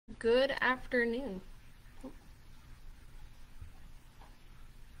Good afternoon. I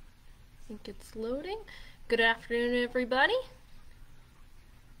think it's loading. Good afternoon, everybody.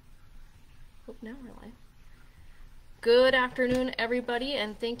 Oh, now we're live. Good afternoon, everybody,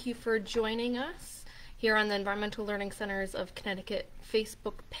 and thank you for joining us here on the Environmental Learning Centers of Connecticut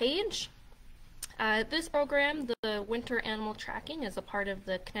Facebook page. This program, the Winter Animal Tracking, is a part of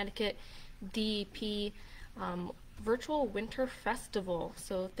the Connecticut DEP Virtual Winter Festival.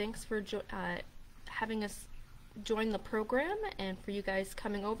 So thanks for having us join the program and for you guys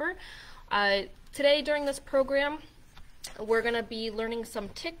coming over. Today during this program, we're going to be learning some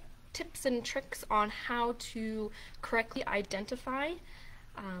tips and tricks on how to correctly identify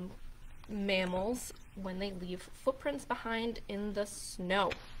mammals when they leave footprints behind in the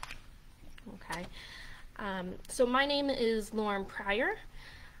snow. Okay, so my name is Lauren Pryor.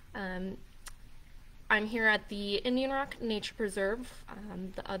 I'm here at the Indian Rock Nature Preserve.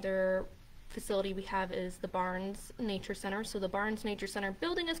 The other facility we have is the Barnes Nature Center. So the Barnes Nature Center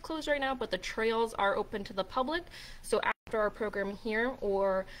building is closed right now, but the trails are open to the public. So after our program here,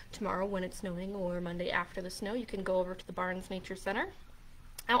 or tomorrow when it's snowing, or Monday after the snow, you can go over to the Barnes Nature Center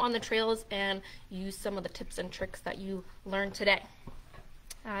out on the trails and use some of the tips and tricks that you learned today.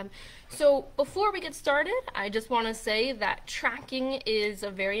 So before we get started, I just want to say that tracking is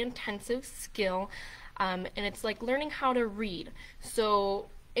a very intensive skill, and it's like learning how to read. So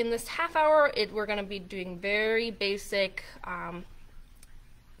in this half hour, we're going to be doing very basic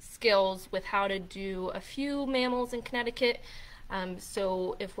skills with how to do a few mammals in Connecticut.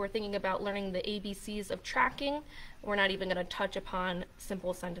 So if we're thinking about learning the ABCs of tracking, we're not even going to touch upon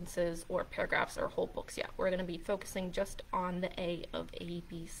simple sentences or paragraphs or whole books yet. We're going to be focusing just on the A of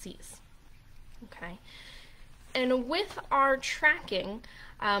ABCs. Okay. And with our tracking,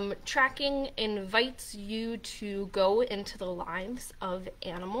 tracking invites you to go into the lives of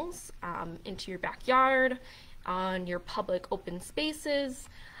animals, into your backyard, on your public open spaces.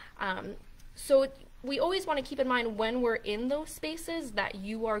 So we always want to keep in mind when we're in those spaces that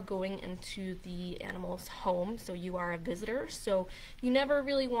you are going into the animal's home, so you are a visitor. So you never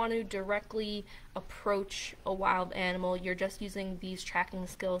really want to directly approach a wild animal. You're just using these tracking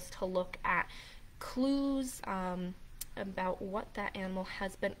skills to look at clues about what that animal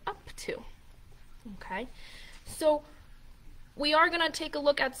has been up to. Okay, so we are going to take a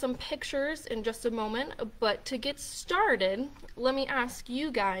look at some pictures in just a moment, but to get started, let me ask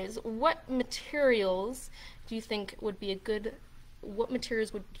you guys, what materials do you think would be do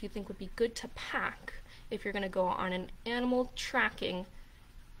you think would be good to pack if you're going to go on an animal tracking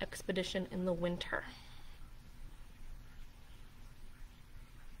expedition in the winter?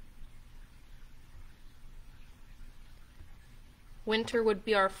 Winter would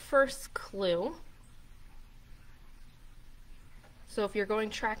be our first clue. So if you're going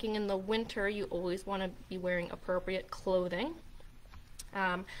tracking in the winter, you always want to be wearing appropriate clothing.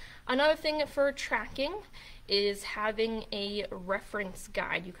 Another thing for tracking is having a reference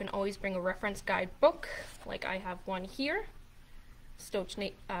guide. You can always bring a reference guide book, like I have one here, Stokes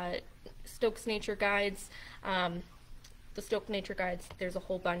Nature Guides. The Stokes Nature Guides, there's a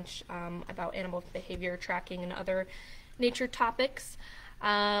whole bunch about animal behavior, tracking, and other nature topics.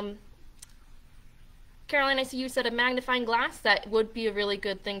 Caroline, I see you said a magnifying glass. That would be a really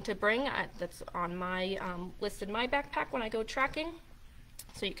good thing to bring. That's on my list in my backpack when I go tracking,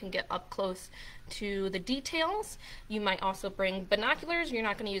 so you can get up close to the details. You might also bring binoculars. You're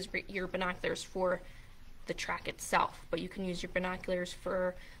not going to use your binoculars for the track itself, but you can use your binoculars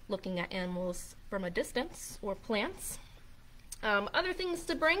for looking at animals from a distance or plants. Other things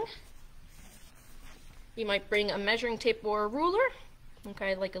to bring, you might bring a measuring tape or a ruler.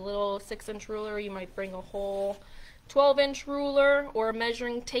 Okay, like a little 6-inch ruler. You might bring a whole 12-inch ruler or a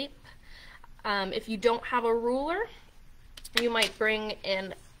measuring tape. If you don't have a ruler, you might bring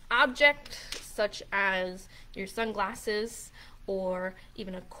an object such as your sunglasses or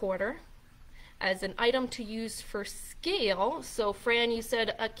even a quarter as an item to use for scale. So Fran, you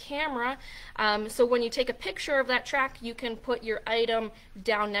said a camera. So when you take a picture of that track, you can put your item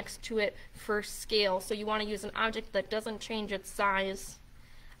down next to it for scale. So you want to use an object that doesn't change its size.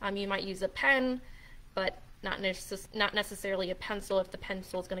 You might use a pen, but not necessarily a pencil if the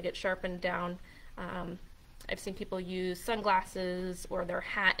pencil is going to get sharpened down. I've seen people use sunglasses or their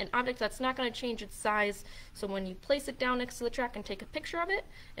hat, an object that's not going to change its size, so when you place it down next to the track and take a picture of it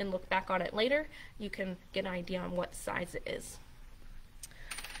and look back on it later, you can get an idea on what size it is.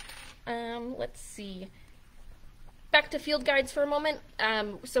 Let's see. Back to field guides for a moment.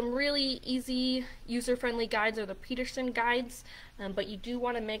 Some really easy, user-friendly guides are the Peterson guides, but you do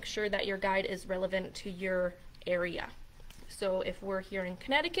want to make sure that your guide is relevant to your area. So if we're here in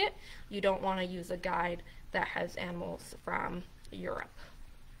Connecticut, you don't want to use a guide that has animals from Europe.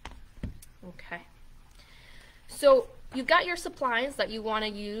 Okay. So you've got your supplies that you want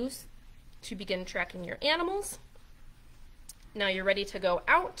to use to begin tracking your animals. Now you're ready to go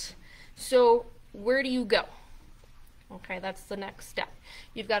out. So where do you go? Okay, that's the next step.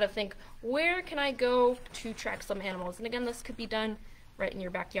 You've got to think, where can I go to track some animals? And again, this could be done right in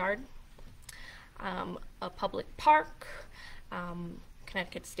your backyard, a public park,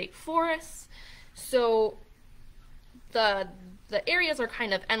 Connecticut State Forests. So the areas are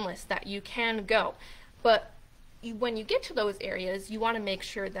kind of endless that you can go. But when you get to those areas, you want to make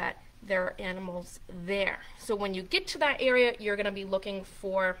sure that there are animals there. So when you get to that area, you're going to be looking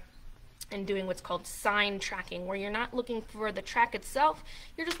for and doing what's called sign tracking, where you're not looking for the track itself,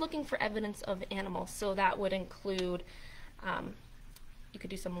 you're just looking for evidence of animals. So that would include, you could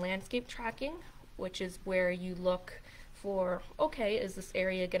do some landscape tracking, which is where you look for, okay, is this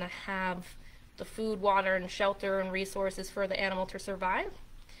area going to have the food, water, and shelter and resources for the animal to survive?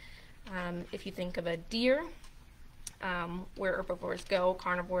 If you think of a deer, where herbivores go,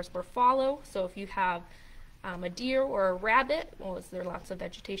 carnivores will follow. So if you have a deer or a rabbit, well, is there lots of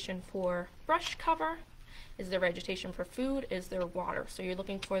vegetation for brush cover? Is there vegetation for food? Is there water? So you're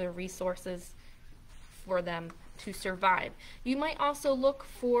looking for the resources for them to survive. You might also look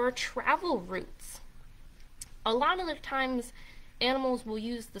for travel routes. A lot of the times, animals will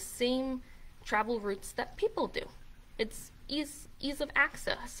use the same travel routes that people do. It's ease of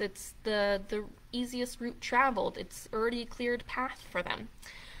access. It's the easiest route traveled. It's already cleared path for them.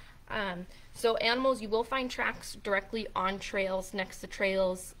 So animals, you will find tracks directly on trails, next to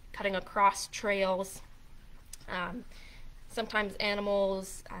trails, cutting across trails. Sometimes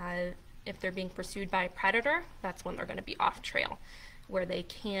animals, if they're being pursued by a predator, that's when they're going to be off trail, where they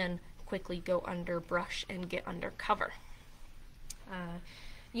can quickly go under brush and get under cover.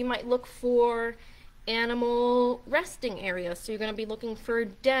 You might look for animal resting areas. So you're going to be looking for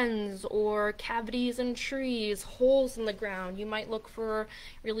dens or cavities in trees, holes in the ground. You might look for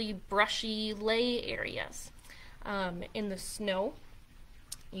really brushy lay areas. In the snow,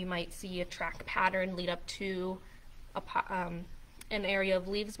 you might see a track pattern lead up to an area of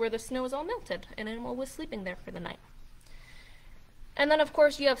leaves where the snow is all melted. An animal was sleeping there for the night. And then, of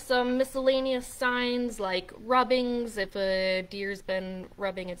course, you have some miscellaneous signs like rubbings, if a deer's been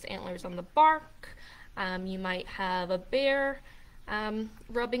rubbing its antlers on the bark. You might have a bear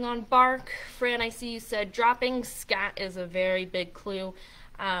rubbing on bark. Fran, I see you said dropping. Scat is a very big clue.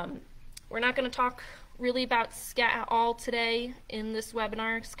 We're not going to talk really about scat at all today in this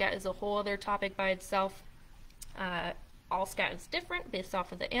webinar. Scat is a whole other topic by itself. All scat is different based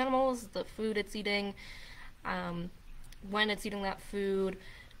off of the animals, the food it's eating, when it's eating that food.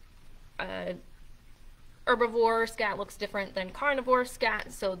 Herbivore scat looks different than carnivore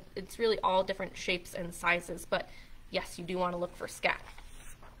scat, so it's really all different shapes and sizes, but yes, you do want to look for scat.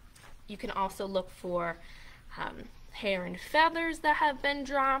 You can also look for hair and feathers that have been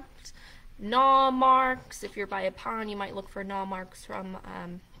dropped, gnaw marks. If you're by a pond, you might look for gnaw marks from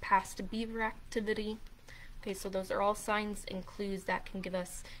past beaver activity. Okay, so those are all signs and clues that can give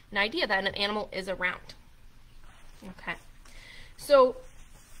us an idea that an animal is around. Okay, so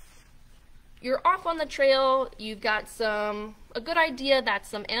you're off on the trail, you've got a good idea that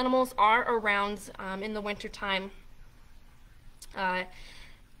some animals are around in the wintertime.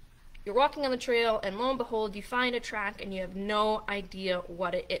 You're walking on the trail and lo and behold you find a track and you have no idea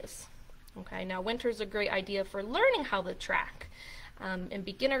what it is. Okay, now winter's a great idea for learning how to track and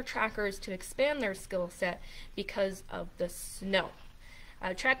beginner trackers to expand their skill set because of the snow.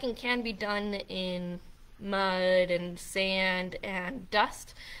 Tracking can be done in mud and sand and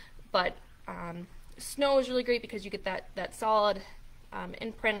dust, but snow is really great because you get that solid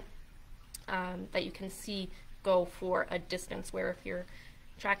imprint that you can see go for a distance, where if you're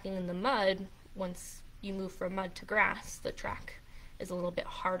tracking in the mud, once you move from mud to grass, the track is a little bit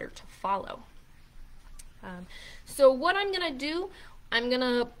harder to follow. So what I'm going to do, I'm going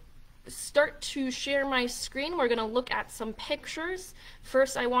to start to share my screen. We're going to look at some pictures.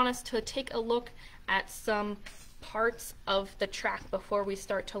 First, I want us to take a look at some parts of the track before we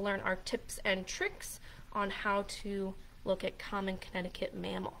start to learn our tips and tricks on how to look at common Connecticut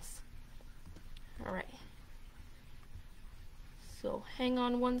mammals. All right. So hang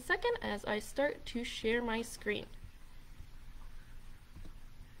on 1 second as I start to share my screen.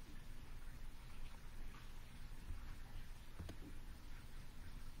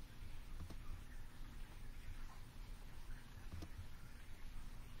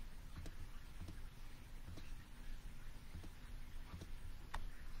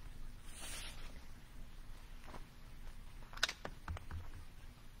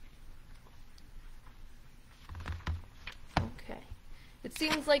 It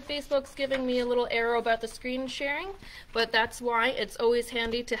seems like Facebook's giving me a little arrow about the screen sharing, but that's why it's always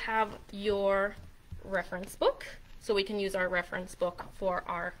handy to have your reference book, so we can use our reference book for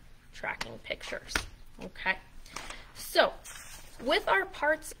our tracking pictures. Okay, so with our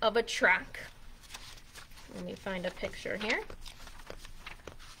parts of a track, let me find a picture here.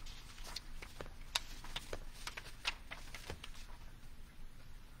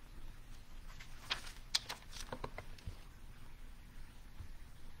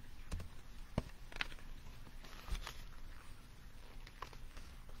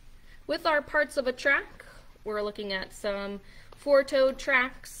 With our parts of a track, we're looking at some four-toed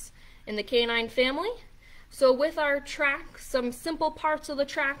tracks in the canine family. So with our track, some simple parts of the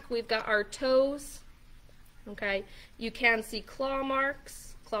track, we've got our toes. Okay, you can see claw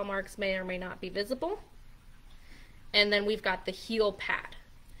marks. Claw marks may or may not be visible. And then we've got the heel pad.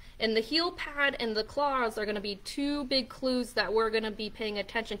 And the heel pad and the claws are going to be two big clues that we're going to be paying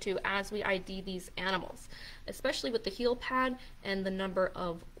attention to as we ID these animals, especially with the heel pad and the number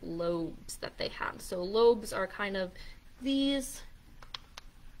of lobes that they have. So lobes are kind of these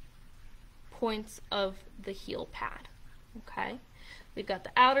points of the heel pad. Okay, we've got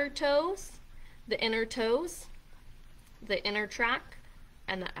the outer toes, the inner toes, the inner track,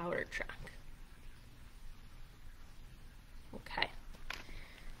 and the outer track. Okay.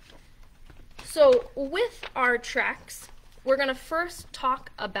 So with our tracks, we're going to first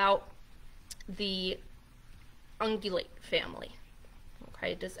talk about the ungulate family.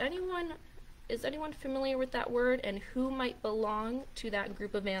 Okay, is anyone familiar with that word and who might belong to that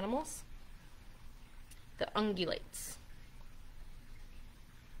group of animals? The ungulates.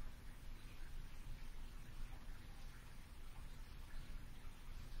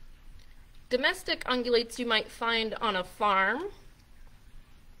 Domestic ungulates you might find on a farm.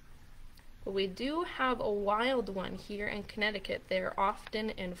 But we do have a wild one here in Connecticut. They're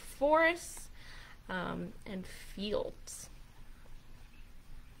often in forests and fields.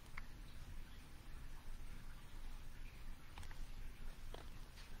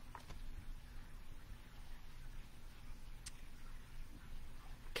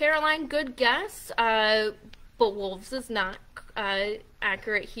 Caroline, good guess, but wolves is not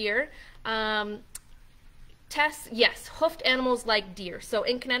accurate here. Tess, yes, hoofed animals like deer. So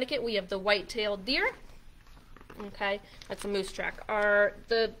in Connecticut, we have the white-tailed deer. Okay, that's a moose track.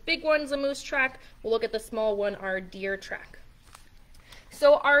 The big one's a moose track. We'll look at the small one, our deer track.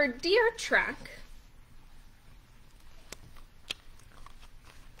 So our deer track,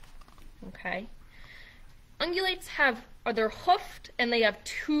 okay, ungulates they're hoofed and they have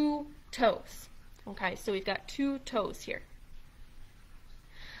two toes. Okay, so we've got two toes here.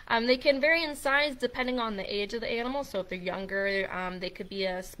 They can vary in size depending on the age of the animal. So if they're younger, they could be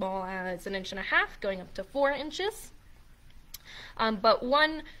as small as 1.5 inches, going up to 4 inches. But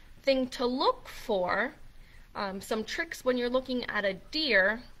one thing to look for, some tricks when you're looking at a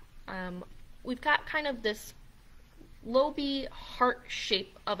deer, we've got kind of this lobe heart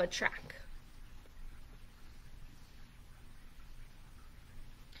shape of a track.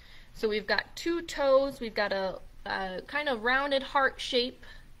 So we've got two toes, we've got a kind of rounded heart shape.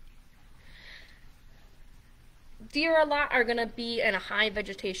 Deer a lot are going to be in a high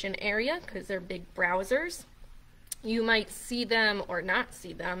vegetation area because they're big browsers. You might see them or not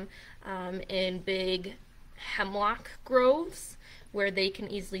see them in big hemlock groves where they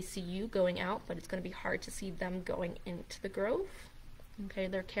can easily see you going out, but it's going to be hard to see them going into the grove. Okay,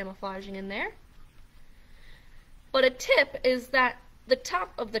 they're camouflaging in there. But a tip is that the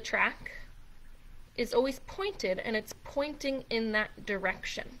top of the track is always pointed and it's pointing in that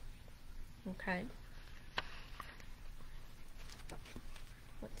direction. Okay.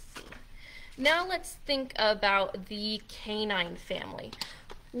 Now let's think about the canine family.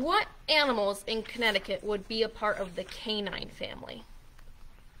 What animals in Connecticut would be a part of the canine family?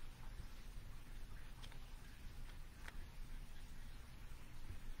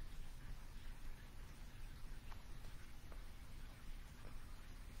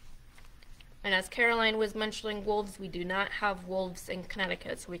 And as Caroline was mentioning wolves, we do not have wolves in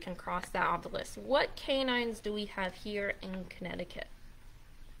Connecticut, so we can cross that off the list. What canines do we have here in Connecticut?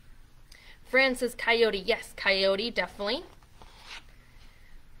 Fran says coyote. Yes, coyote, definitely.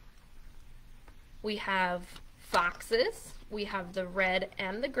 We have foxes. We have the red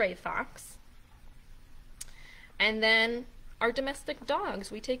and the gray fox. And then our domestic dogs.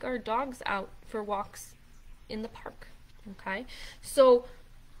 We take our dogs out for walks in the park. Okay, so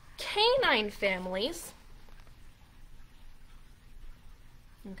canine families.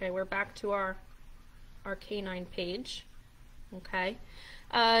 Okay, we're back to our canine page. Okay.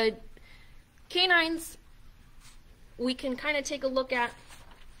 Canines we can kind of take a look at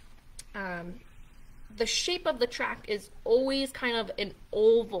the shape of the track is always kind of an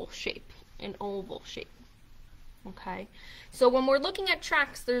oval shape, okay? So when we're looking at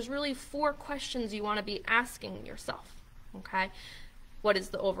tracks, there's really 4 questions you want to be asking yourself, okay? What is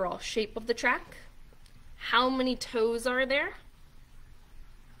the overall shape of the track? How many toes are there?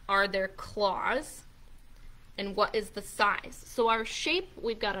 Are there claws? And what is the size? So our shape,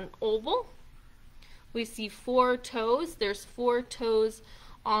 we've got an oval. We see 4 toes. There's 4 toes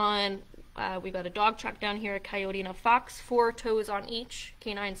on, we've got a dog track down here, a coyote and a fox, 4 toes on each.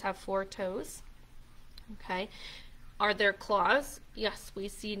 Canines have 4 toes. Okay. Are there claws? Yes, we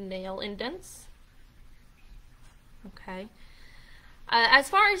see nail indents. Okay. As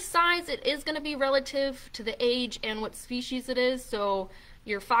far as size, it is going to be relative to the age and what species it is. So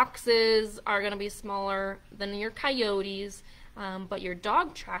your foxes are going to be smaller than your coyotes, but your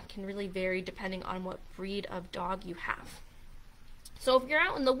dog track can really vary depending on what breed of dog you have. So if you're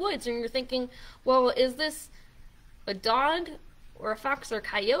out in the woods and you're thinking, well, is this a dog or a fox or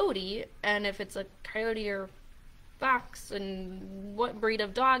coyote? And if it's a coyote or fox, and what breed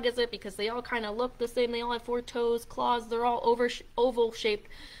of dog is it? Because they all kind of look the same. They all have 4 toes, claws. They're all oval shaped.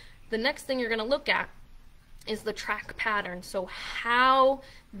 The next thing you're going to look at is the track pattern. So how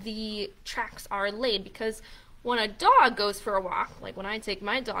the tracks are laid. Because when a dog goes for a walk, like when I take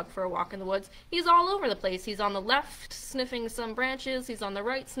my dog for a walk in the woods, he's all over the place. He's on the left sniffing some branches, he's on the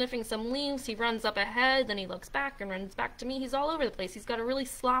right sniffing some leaves, he runs up ahead, then he looks back and runs back to me. He's all over the place. He's got a really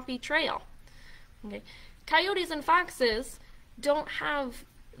sloppy trail. Okay. Coyotes and foxes don't have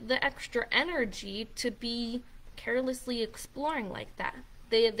the extra energy to be carelessly exploring like that.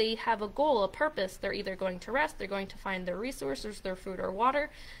 They have a goal, a purpose. They're either going to rest, they're going to find their resources, their food or water.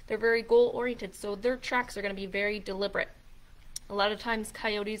 They're very goal-oriented, so their tracks are going to be very deliberate. A lot of times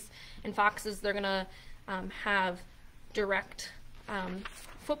coyotes and foxes, they're going to have direct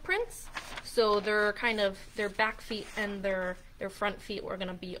footprints, so their back feet and their front feet are going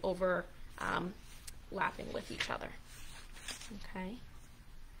to be overlapping with each other. Okay.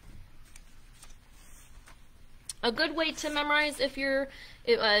 A good way to memorize if you're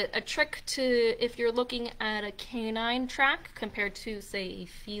a trick to if you're looking at a canine track compared to, say, a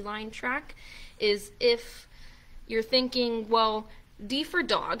feline track is if you're thinking, well, D for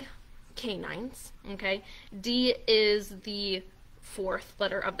dog, canines, okay? D is the 4th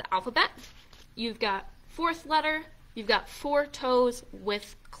letter of the alphabet. You've got 4th letter, you've got 4 toes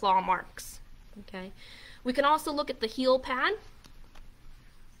with claw marks, okay? We can also look at the heel pad.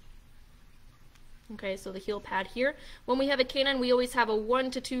 Okay, so the heel pad here. When we have a canine, we always have a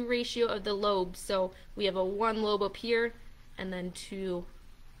 1-to-2 ratio of the lobes. So we have a 1 lobe up here and then 2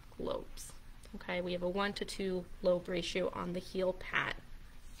 lobes. Okay, we have a 1-to-2 lobe ratio on the heel pad.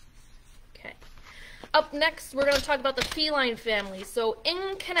 Okay. Up next, we're going to talk about the feline family. So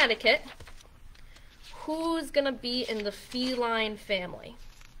in Connecticut, who's going to be in the feline family?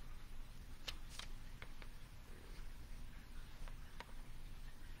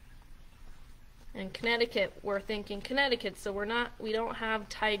 In Connecticut, we're thinking Connecticut, so we don't have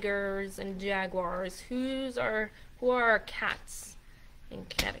tigers and jaguars. Who are our cats in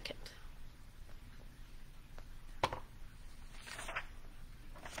Connecticut?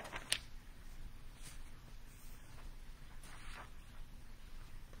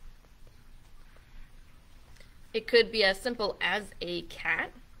 It could be as simple as a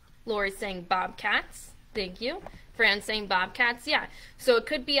cat. Lori's saying bobcats. Thank you. Fran's saying bobcats. Yeah. So it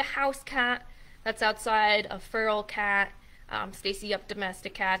could be a house cat that's outside, a feral cat, Stacy up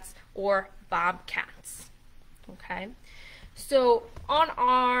domestic cats, or bobcats. Okay. So on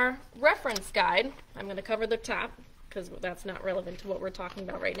our reference guide, I'm going to cover the top because that's not relevant to what we're talking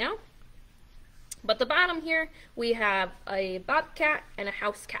about right now. But the bottom here, we have a bobcat and a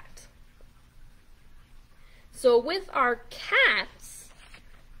house cat. So with our cats,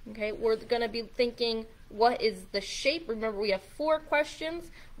 okay, we're going to be thinking, what is the shape? Remember, we have 4 questions.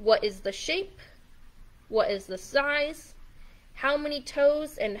 What is the shape? What is the size? How many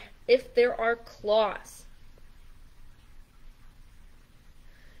toes? And if there are claws.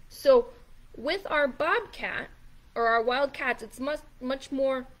 So with our bobcat, or our wild cats, it's much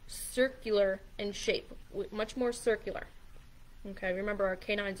more circular in shape. Much more circular. Okay, remember our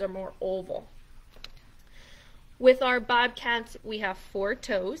canines are more oval. With our bobcats, we have 4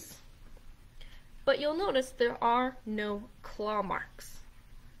 toes, but you'll notice there are no claw marks.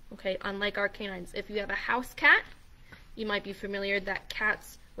 Okay, unlike our canines. If you have a house cat, you might be familiar that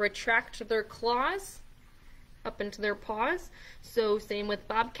cats retract their claws up into their paws. So same with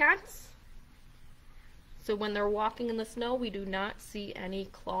bobcats. So when they're walking in the snow, we do not see any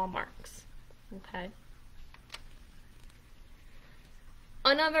claw marks. Okay.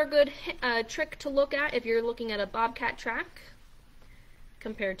 Another good trick to look at if you're looking at a bobcat track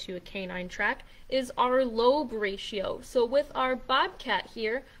compared to a canine track is our lobe ratio. So with our bobcat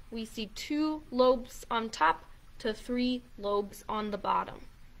here, we see 2 lobes on top to 3 lobes on the bottom.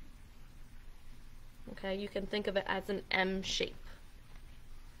 Okay, you can think of it as an M shape.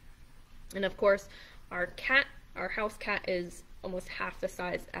 And of course, our house cat is almost half the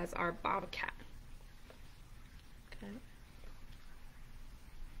size as our bobcat. Okay.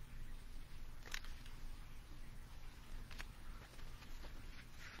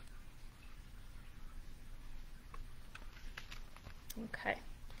 Okay,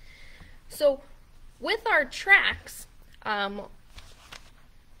 so with our tracks,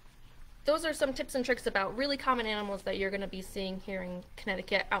 those are some tips and tricks about really common animals that you're going to be seeing here in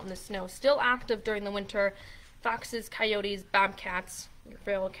Connecticut out in the snow. Still active during the winter: foxes, coyotes, bobcats,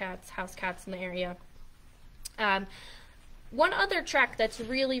 feral cats, house cats in the area. One other track that's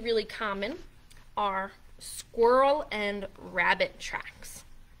really, really common are squirrel and rabbit tracks.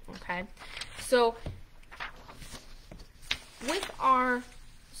 Okay, so with our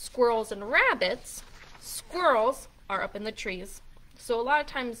squirrels and rabbits, squirrels are up in the trees, so a lot of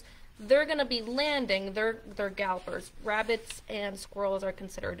times they're going to be landing, they're gallopers. Rabbits and squirrels are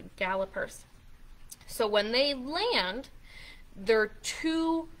considered gallopers. So when they land, their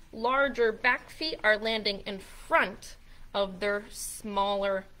 2 larger back feet are landing in front of their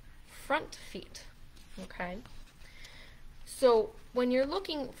smaller front feet. Okay? So when you're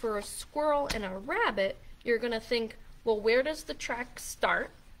looking for a squirrel and a rabbit, you're going to think, well, where does the track start?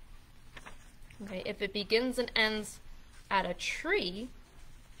 Okay, if it begins and ends at a tree,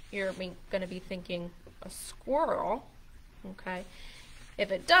 you're going to be thinking a squirrel. Okay,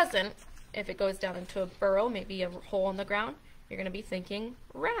 if it doesn't, if it goes down into a burrow, maybe a hole in the ground, you're going to be thinking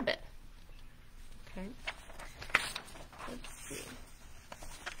rabbit. Okay, let's see.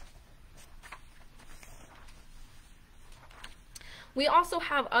 We also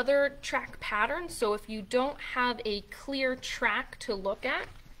have other track patterns, so if you don't have a clear track to look at,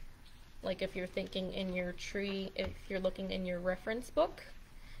 like if you're thinking in your tree, if you're looking in your reference book,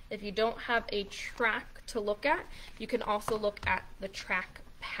 if you don't have a track to look at, you can also look at the track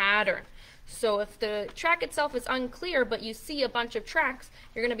pattern. So if the track itself is unclear, but you see a bunch of tracks,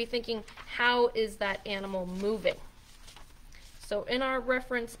 you're going to be thinking, how is that animal moving? So in our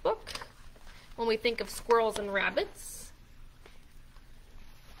reference book, when we think of squirrels and rabbits,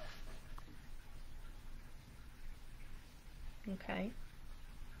 okay,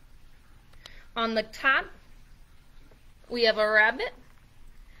 on the top we have a rabbit,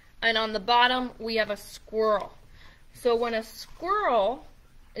 and on the bottom we have a squirrel. So when a squirrel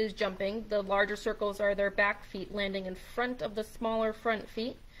is jumping, the larger circles are their back feet landing in front of the smaller front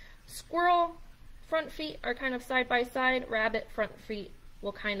feet. Squirrel front feet are kind of side by side. Rabbit front feet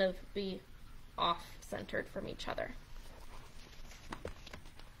will kind of be off-centered from each other.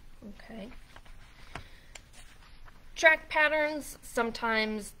 Okay. Track patterns,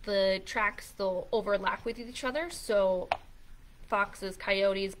 sometimes the tracks, they'll overlap with each other. So foxes,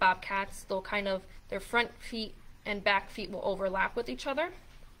 coyotes, bobcats, they'll kind of, their front feet and back feet will overlap with each other.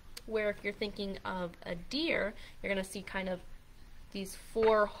 Where if you're thinking of a deer, you're going to see kind of these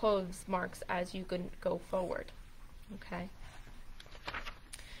 4 hooves marks as you can go forward. Okay.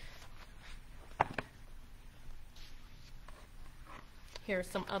 Here are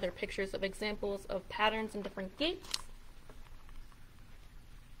some other pictures of examples of patterns and different gaits.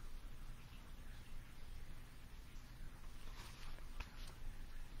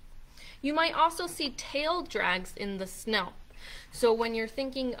 You might also see tail drags in the snow. So when you're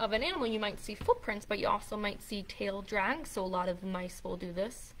thinking of an animal, you might see footprints, but you also might see tail drags. So a lot of mice will do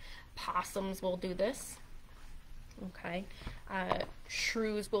this. Possums will do this. Okay.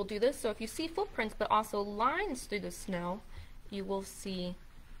 Shrews will do this. So if you see footprints, but also lines through the snow, you will see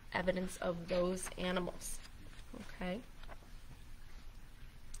evidence of those animals. Okay.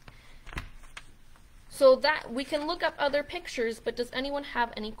 So that we can look up other pictures, but does anyone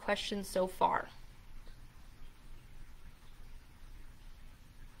have any questions so far?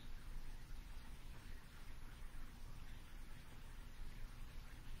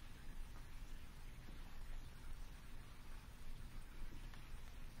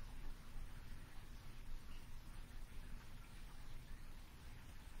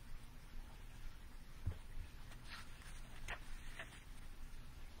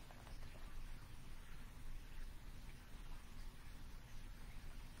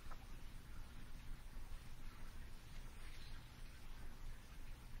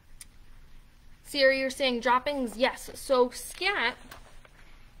 Siri, you're saying droppings? Yes. So scat,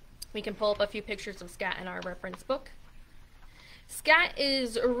 we can pull up a few pictures of scat in our reference book. Scat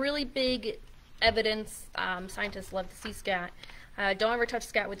is a really big evidence. Scientists love to see scat. Don't ever touch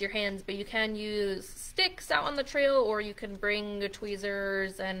scat with your hands, but you can use sticks out on the trail, or you can bring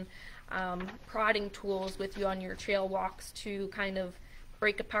tweezers and prodding tools with you on your trail walks to kind of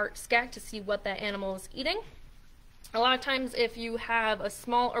break apart scat to see what that animal is eating. A lot of times if you have a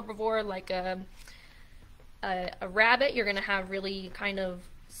small herbivore like a rabbit, you're going to have really kind of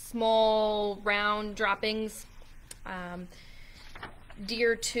small round droppings.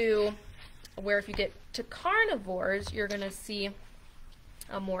 Deer too, where if you get to carnivores, you're going to see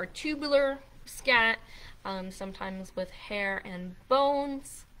a more tubular scat, sometimes with hair and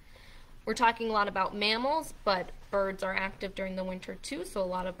bones. We're talking a lot about mammals, but birds are active during the winter too, so a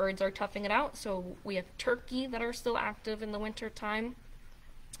lot of birds are toughing it out. So we have turkey that are still active in the winter time.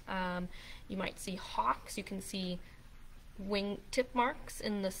 You might see hawks, you can see wing tip marks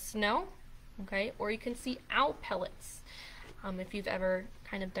in the snow, okay, or you can see owl pellets. If you've ever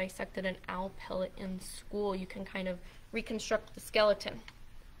kind of dissected an owl pellet in school, you can kind of reconstruct the skeleton.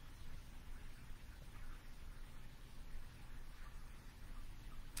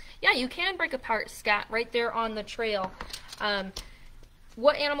 Yeah, you can break apart scat right there on the trail.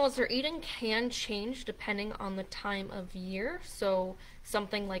 What animals they're eating can change depending on the time of year. So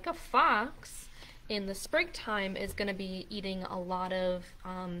something like a fox in the springtime is going to be eating a lot of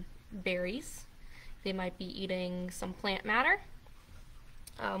berries. They might be eating some plant matter.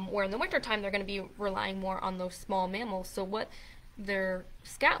 Where in the wintertime they're going to be relying more on those small mammals. So what their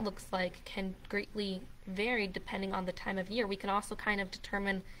scat looks like can greatly vary depending on the time of year. We can also kind of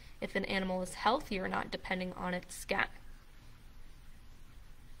determine if an animal is healthy or not depending on its scat.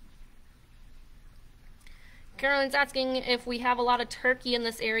 Carolyn's asking if we have a lot of turkey in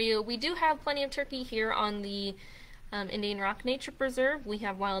this area. We do have plenty of turkey here on the Indian Rock Nature Preserve. We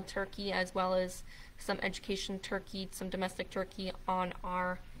have wild turkey as well as some education turkey, some domestic turkey on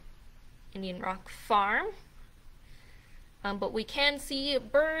our Indian Rock farm. But we can see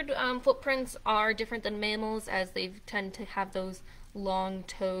bird footprints are different than mammals, as they tend to have those long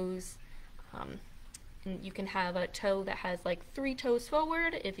toes. And you can have a toe that has like 3 toes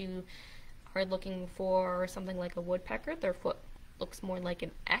forward. If you are looking for something like a woodpecker, their foot looks more like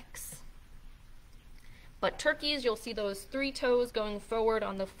an X. But turkeys, you'll see those 3 toes going forward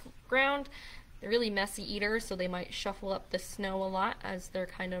on the ground. They're really messy eaters, so they might shuffle up the snow a lot as they're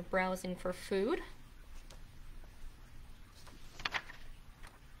kind of browsing for food.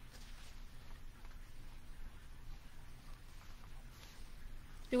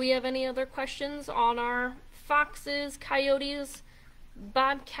 Do we have any other questions on our foxes, coyotes,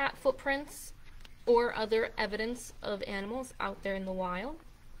 bobcat footprints, or other evidence of animals out there in the wild?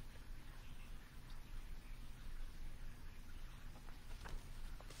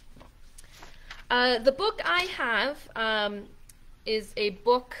 The book I have is a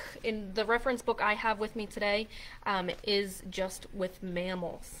book, in the reference book I have with me today, is just with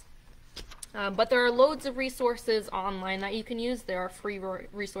mammals. But there are loads of resources online that you can use. There are free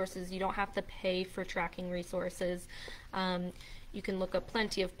resources. You don't have to pay for tracking resources. You can look up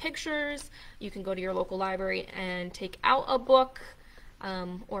plenty of pictures. You can go to your local library and take out a book.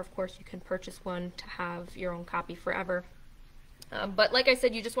 Or of course you can purchase one to have your own copy forever. But like I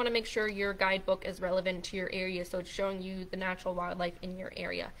said, you just want to make sure your guidebook is relevant to your area, so it's showing you the natural wildlife in your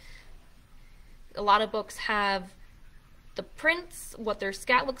area. A lot of books have the prints, what their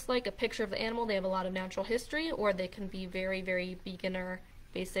scat looks like, a picture of the animal. They have a lot of natural history, or they can be very, very beginner,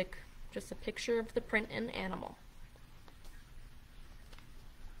 basic, just a picture of the print and animal.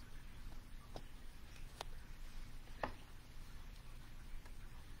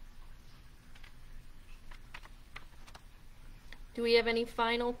 Do we have any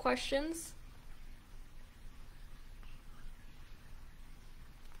final questions?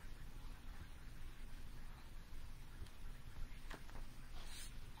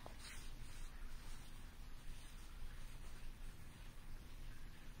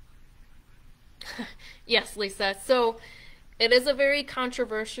 Yes, Lisa. So it is a very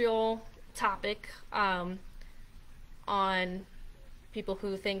controversial topic on people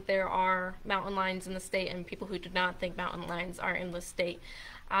who think there are mountain lions in the state and people who do not think mountain lions are in the state.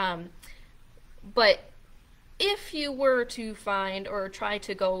 But if you were to find or try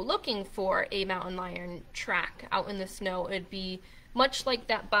to go looking for a mountain lion track out in the snow, it'd be much like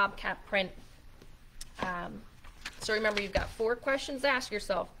that bobcat print. So remember, you've got 4 questions to ask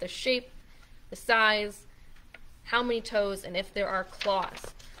yourself: the shape, the size, how many toes, and if there are claws.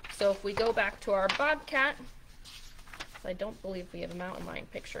 So if we go back to our bobcat, I don't believe we have a mountain lion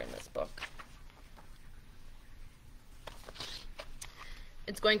picture in this book.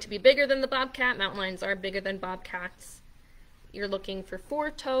 It's going to be bigger than the bobcat. Mountain lions are bigger than bobcats. You're looking for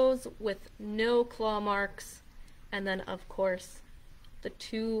 4 toes with no claw marks, and then of course the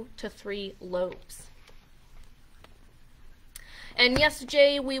 2 to 3 lobes. And yes,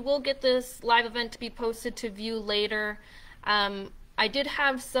 Jay, we will get this live event to be posted to view later. I did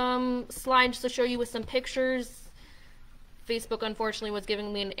have some slides to show you with some pictures. Facebook unfortunately was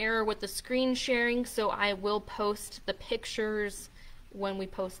giving me an error with the screen sharing, so I will post the pictures when we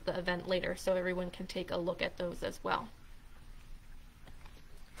post the event later so everyone can take a look at those as well.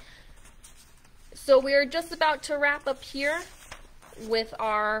 So we're just about to wrap up here with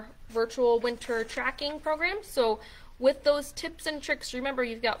our virtual winter tracking program. So with those tips and tricks, remember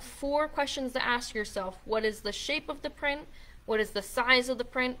you've got 4 questions to ask yourself. What is the shape of the print? What is the size of the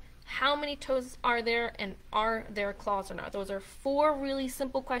print? How many toes are there? And are there claws or not? Those are 4 really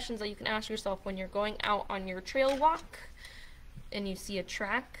simple questions that you can ask yourself when you're going out on your trail walk and you see a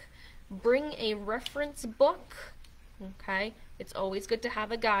track. Bring a reference book. Okay, it's always good to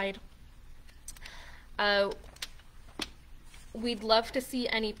have a guide. We'd love to see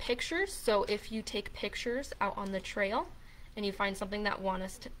any pictures, so if you take pictures out on the trail and you find something that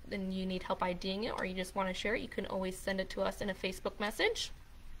and you need help IDing it, or you just want to share it, you can always send it to us in a Facebook message.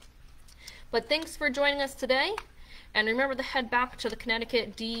 But thanks for joining us today, and remember to head back to the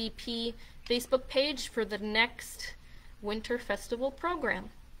Connecticut DEP Facebook page for the next Winter Festival program.